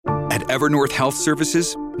At Evernorth Health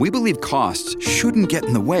Services, we believe costs shouldn't get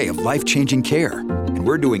in the way of life-changing care, and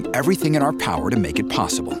we're doing everything in our power to make it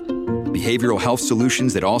possible. Behavioral health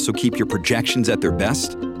solutions that also keep your projections at their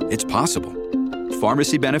best? It's possible.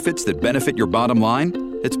 Pharmacy benefits that benefit your bottom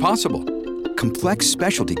line? It's possible. Complex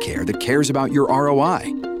specialty care that cares about your ROI?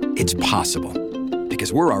 It's possible.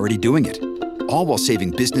 Because we're already doing it. All while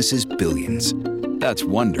saving businesses billions. That's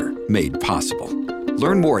Wonder made possible.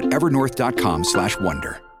 Learn more at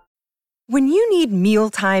evernorth.com/wonder. When you need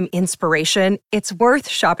mealtime inspiration, it's worth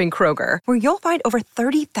shopping Kroger, where you'll find over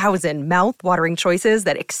 30,000 mouth-watering choices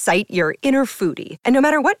that excite your inner foodie. And no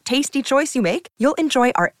matter what tasty choice you make, you'll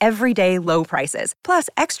enjoy our everyday low prices, plus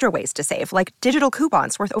extra ways to save, like digital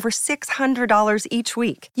coupons worth over $600 each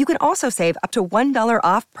week. You can also save up to $1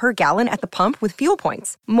 off per gallon at the pump with fuel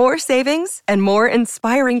points. More savings and more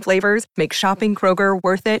inspiring flavors make shopping Kroger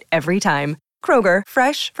worth it every time. Kroger,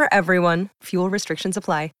 fresh for everyone. Fuel restrictions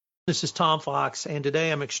apply. This is Tom Fox, and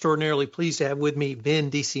today I'm extraordinarily pleased to have with me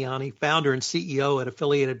Vin DiCiani, founder and CEO at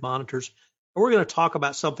Affiliated Monitors. And we're going to talk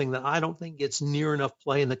about something that I don't think gets near enough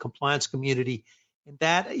play in the compliance community, and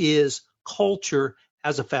that is culture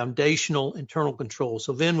as a foundational internal control.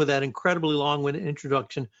 So Vin, with that incredibly long-winded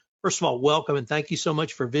introduction, first of all, welcome, and thank you so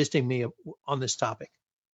much for visiting me on this topic.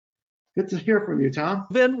 Good to hear from you, Tom.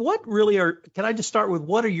 Vin, can I just start with,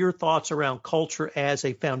 what are your thoughts around culture as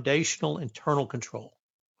a foundational internal control?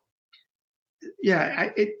 Yeah,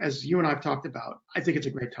 as you and I have talked about, I think it's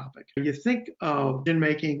a great topic. You think of decision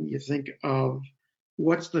making, you think of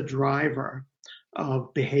what's the driver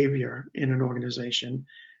of behavior in an organization,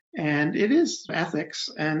 and it is ethics,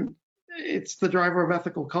 and it's the driver of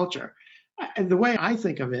ethical culture. And the way I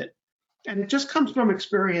think of it, and it just comes from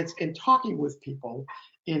experience in talking with people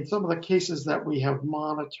in some of the cases that we have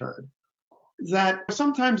monitored, that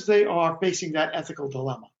sometimes they are facing that ethical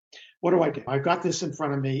dilemma. What do I do? I've got this in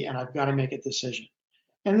front of me and I've got to make a decision.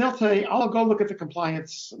 And they'll say, I'll go look at the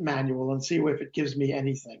compliance manual and see if it gives me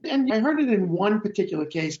anything. And I heard it in one particular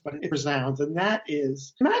case, but it resounds, and that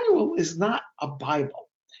is, the manual is not a Bible.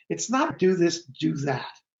 It's not do this, do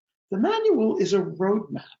that. The manual is a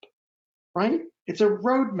roadmap, right? It's a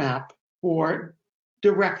roadmap for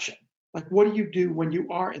direction. Like, what do you do when you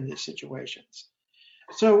are in these situations?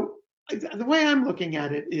 So the way I'm looking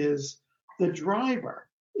at it is, the driver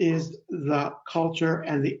is the culture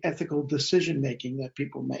and the ethical decision-making that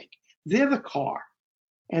people make. They're the car,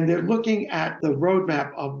 and they're looking at the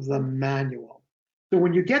roadmap of the manual. So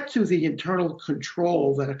when you get to the internal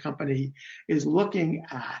control that a company is looking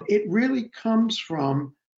at, it really comes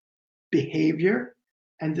from behavior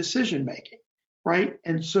and decision-making, right?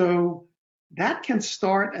 And so that can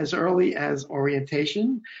start as early as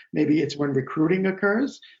orientation. Maybe it's when recruiting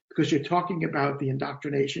occurs, because you're talking about the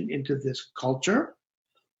indoctrination into this culture.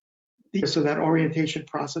 So that orientation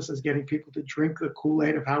process is getting people to drink the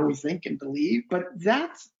Kool-Aid of how we think and believe. But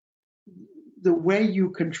that's the way you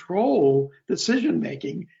control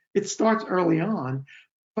decision-making. It starts early on,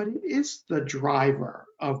 but it is the driver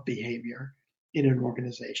of behavior in an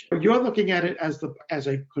organization. You're looking at it as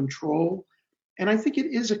a control, and I think it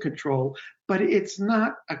is a control, but it's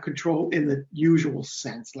not a control in the usual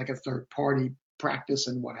sense, like a third-party practice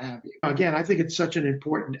and what have you. Again, I think it's such an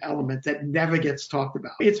important element that never gets talked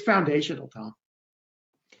about. It's foundational, Tom.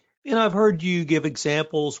 And I've heard you give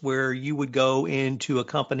examples where you would go into a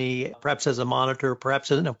company, perhaps as a monitor, perhaps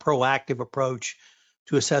in a proactive approach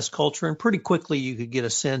to assess culture, and pretty quickly you could get a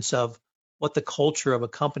sense of what the culture of a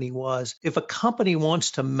company was. If a company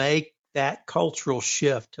wants to make that cultural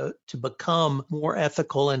shift to become more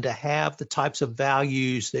ethical and to have the types of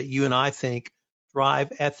values that you and I think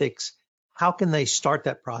drive ethics, how can they start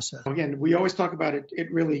that process? Again, we always talk about it.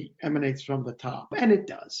 It really emanates from the top, and it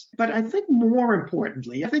does. But I think more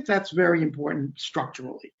importantly, I think that's very important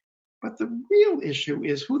structurally. But the real issue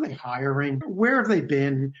is who they're hiring, where have they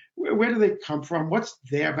been, where do they come from, what's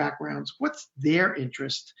their backgrounds, what's their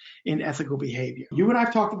interest in ethical behavior. You and I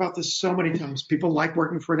have talked about this so many times. People like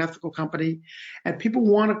working for an ethical company, and people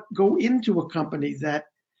want to go into a company that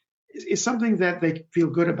is something that they feel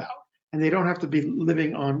good about. And they don't have to be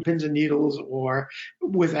living on pins and needles or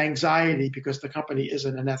with anxiety because the company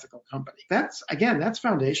isn't an ethical company. That's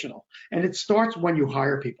foundational. And it starts when you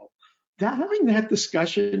hire people. Having that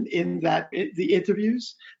discussion in the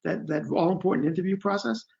interviews, that all important interview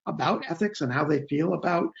process about ethics and how they feel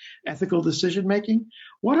about ethical decision making,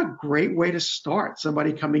 what a great way to start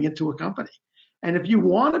somebody coming into a company. And if you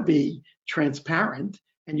want to be transparent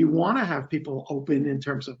and you want to have people open in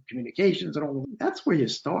terms of communications and all, that's where you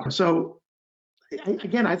start. So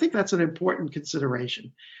again, I think that's an important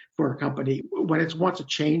consideration. for a company when it wants to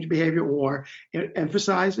change behavior or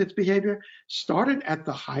emphasize its behavior, start it at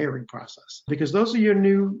the hiring process, because those are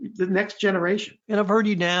the next generation. And I've heard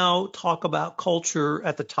you now talk about culture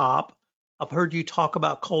at the top. I've heard you talk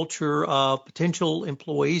about culture of potential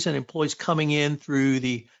employees and employees coming in through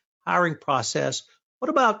the hiring process. What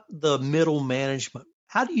about the middle management?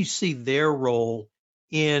 How do you see their role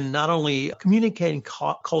in not only communicating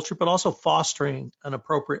culture, but also fostering an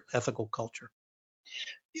appropriate ethical culture?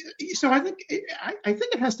 So I think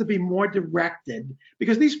it has to be more directed,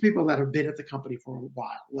 because these people that have been at the company for a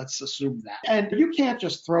while, let's assume that. And you can't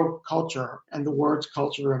just throw culture and the words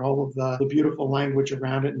culture and all of the beautiful language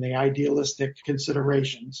around it and the idealistic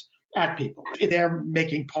considerations at people. If they're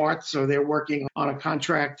making parts or they're working on a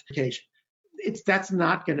contract occasion, that's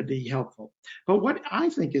not going to be helpful. But what I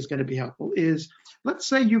think is going to be helpful is, let's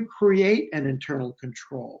say you create an internal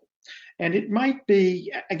control. And it might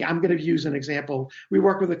be, I'm going to use an example. We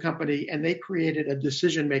work with a company and they created a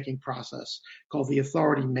decision-making process called the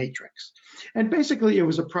authority matrix. And basically it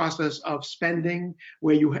was a process of spending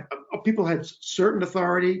where people had certain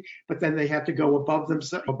authority, but then they had to go above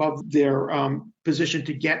their position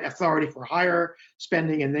to get authority for higher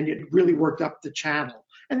spending. And then it really worked up the channel.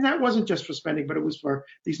 And that wasn't just for spending, but it was for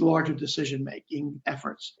these larger decision-making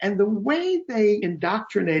efforts. And the way they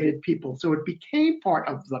indoctrinated people, so it became part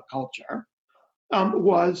of the culture,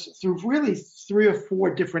 was through really 3 or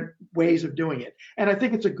 4 different ways of doing it. And I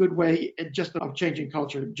think it's a good way just of changing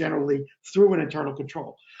culture generally through an internal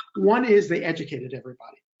control. One is they educated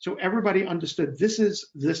everybody. So everybody understood this is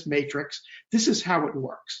this matrix, this is how it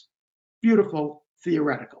works. Beautiful,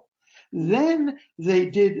 theoretical. Then they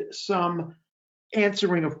did some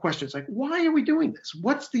answering of questions like, why are we doing this?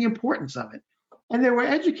 What's the importance of it? And they were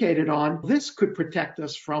educated on this could protect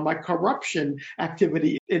us from a corruption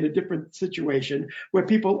activity in a different situation where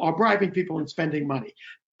people are bribing people and spending money.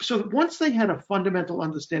 So once they had a fundamental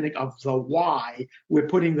understanding of the why we're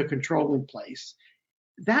putting the control in place,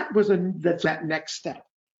 that's that next step.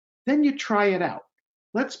 Then you try it out.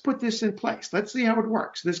 Let's put this in place. Let's see how it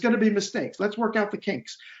works. There's going to be mistakes. Let's work out the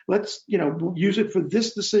kinks. Let's, use it for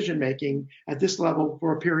this decision making at this level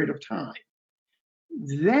for a period of time.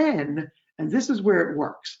 Then, and this is where it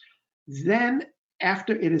works, then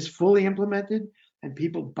after it is fully implemented and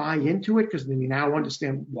people buy into it because they now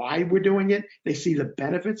understand why we're doing it, they see the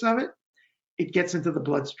benefits of it, it gets into the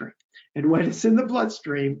bloodstream. And when it's in the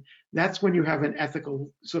bloodstream, that's when you have an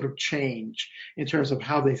ethical sort of change in terms of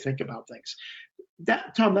how they think about things.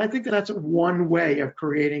 Tom, I think that's one way of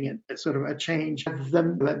creating a sort of a change at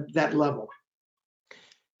that level.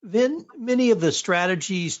 Then many of the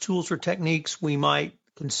strategies, tools, or techniques we might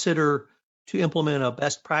consider to implement a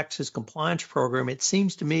best practices compliance program, it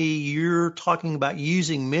seems to me you're talking about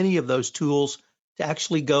using many of those tools to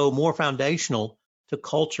actually go more foundational to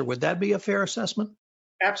culture. Would that be a fair assessment?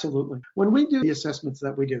 Absolutely. When we do the assessments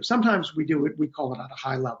that we do, sometimes we call it at a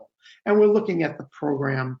high level, and we're looking at the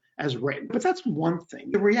program as written. But that's one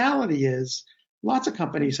thing. The reality is lots of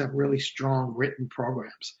companies have really strong written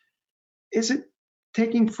programs. Is it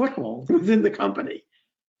taking foothold within the company?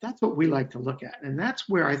 That's what we like to look at. And that's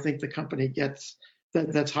where I think the company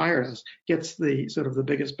that's hired us gets the sort of the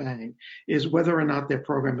biggest bang, is whether or not their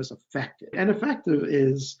program is effective. And effective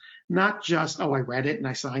is not just, I read it and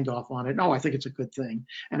I signed off on it. No, I think it's a good thing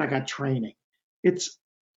and I got training. It's,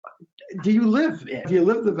 do you live it? Do you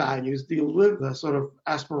live the values? Do you live the sort of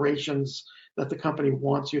aspirations that the company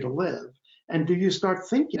wants you to live? And do you start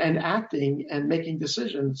thinking and acting and making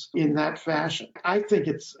decisions in that fashion? I think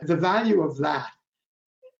it's the value of that.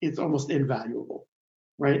 It's almost invaluable,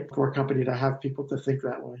 right, for a company to have people to think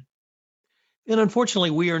that way. And unfortunately,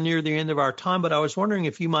 we are near the end of our time, but I was wondering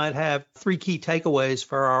if you might have 3 key takeaways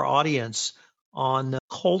for our audience on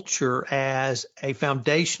culture as a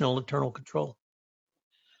foundational internal control.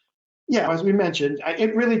 Yeah, as we mentioned,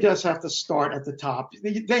 it really does have to start at the top.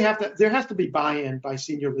 There has to be buy-in by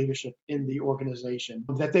senior leadership in the organization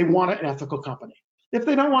that they want an ethical company. If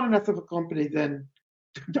they don't want an ethical company, then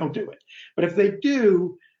don't do it. But if they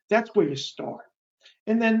do, that's where you start.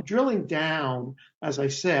 And then drilling down, as I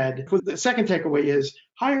said, the second takeaway is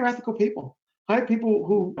hire ethical people. Hire people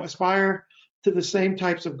who aspire to the same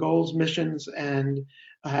types of goals, missions, and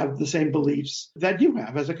have the same beliefs that you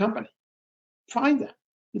have as a company. Find them.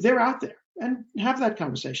 They're out there, and have that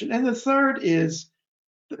conversation. And the third is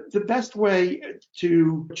the best way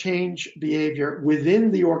to change behavior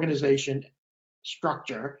within the organization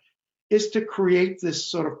structure is to create this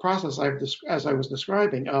sort of process as I was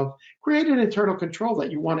describing, of create an internal control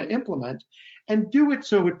that you want to implement and do it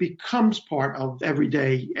so it becomes part of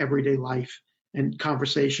everyday life and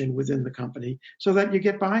conversation within the company so that you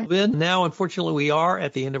get by. Ben, now, unfortunately, we are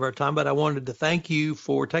at the end of our time, but I wanted to thank you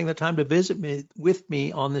for taking the time to visit with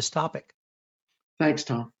me on this topic. Thanks,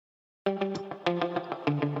 Tom.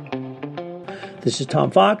 This is Tom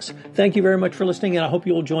Fox. Thank you very much for listening, and I hope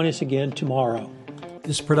you will join us again tomorrow.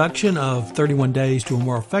 This production of 31 Days to a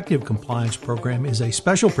More Effective Compliance Program is a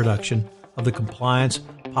special production of the Compliance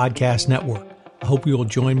Podcast Network. I hope you will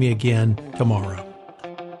join me again tomorrow.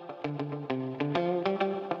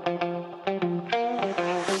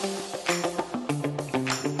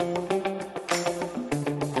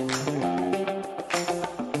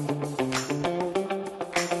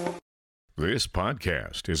 This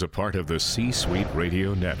podcast is a part of the C-Suite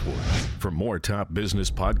Radio Network. For more top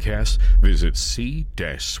business podcasts, visit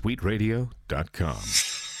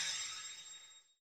c-suiteradio.com.